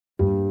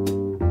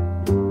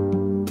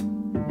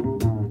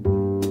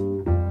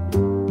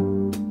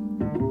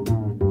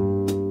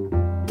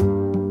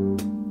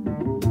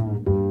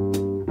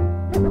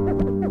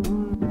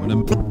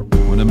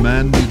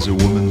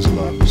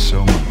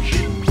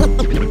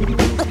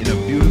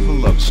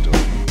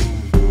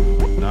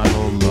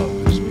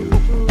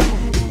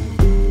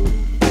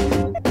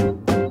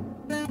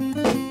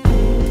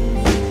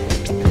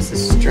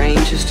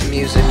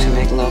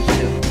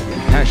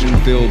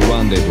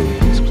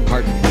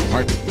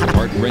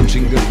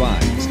heart-wrenching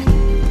goodbyes,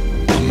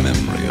 a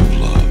memory of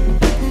love.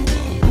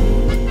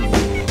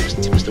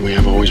 It was the way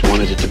I've always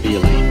wanted it to be,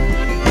 Elaine.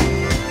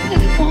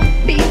 And it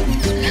won't be.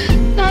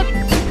 Not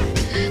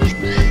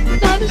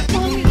as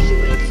long as you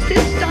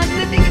insist on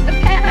living in the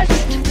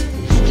past.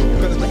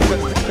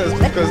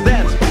 Because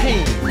that's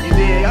pain. You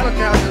dig? I don't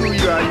care how cool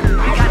you are.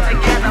 We got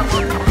together.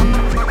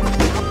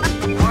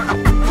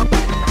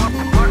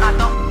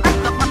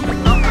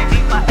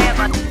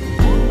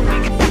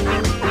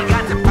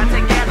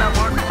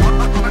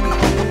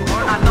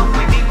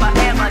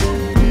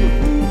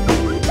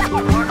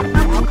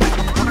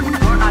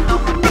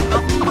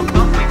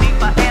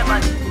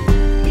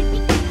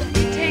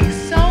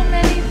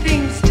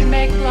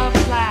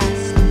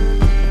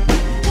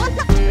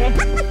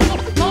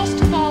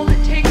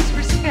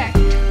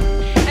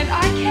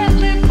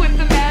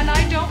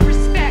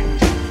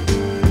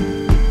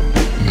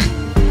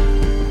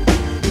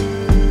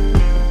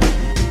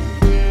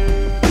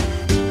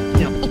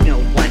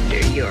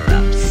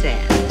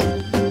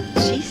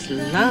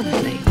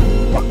 Lovely.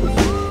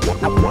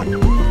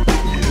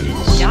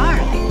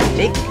 Darling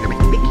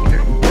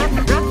figure.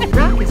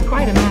 Rock is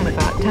quite a man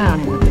about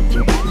town in the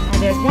picture.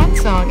 There's one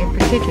song in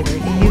particular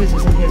he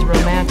uses in his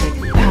romantic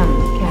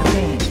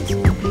campaigns.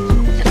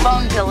 The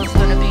phone bill is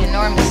going to be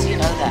enormous, you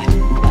know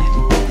that.